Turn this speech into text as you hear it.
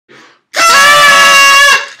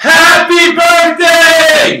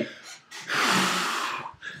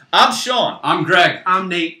I'm Sean. I'm Greg. I'm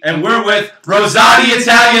Nate. And we're with Rosati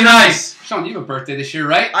Italian Ice. Sean, you have a birthday this year,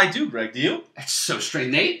 right? I do, Greg. Do you? That's so straight,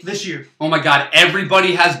 Nate. This year. Oh my God,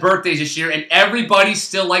 everybody has birthdays this year, and everybody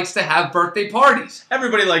still likes to have birthday parties.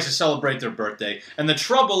 Everybody likes to celebrate their birthday. And the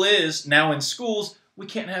trouble is, now in schools, we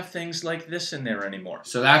can't have things like this in there anymore.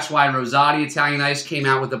 So that's why Rosati Italian Ice came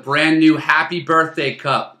out with a brand new Happy Birthday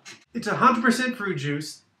Cup. It's 100% fruit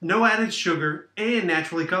juice, no added sugar, and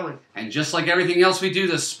naturally colored. And just like everything else we do,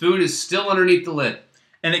 the spoon is still underneath the lid.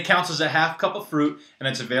 And it counts as a half cup of fruit, and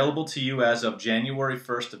it's available to you as of January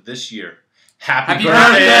 1st of this year. Happy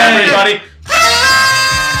birthday, everybody!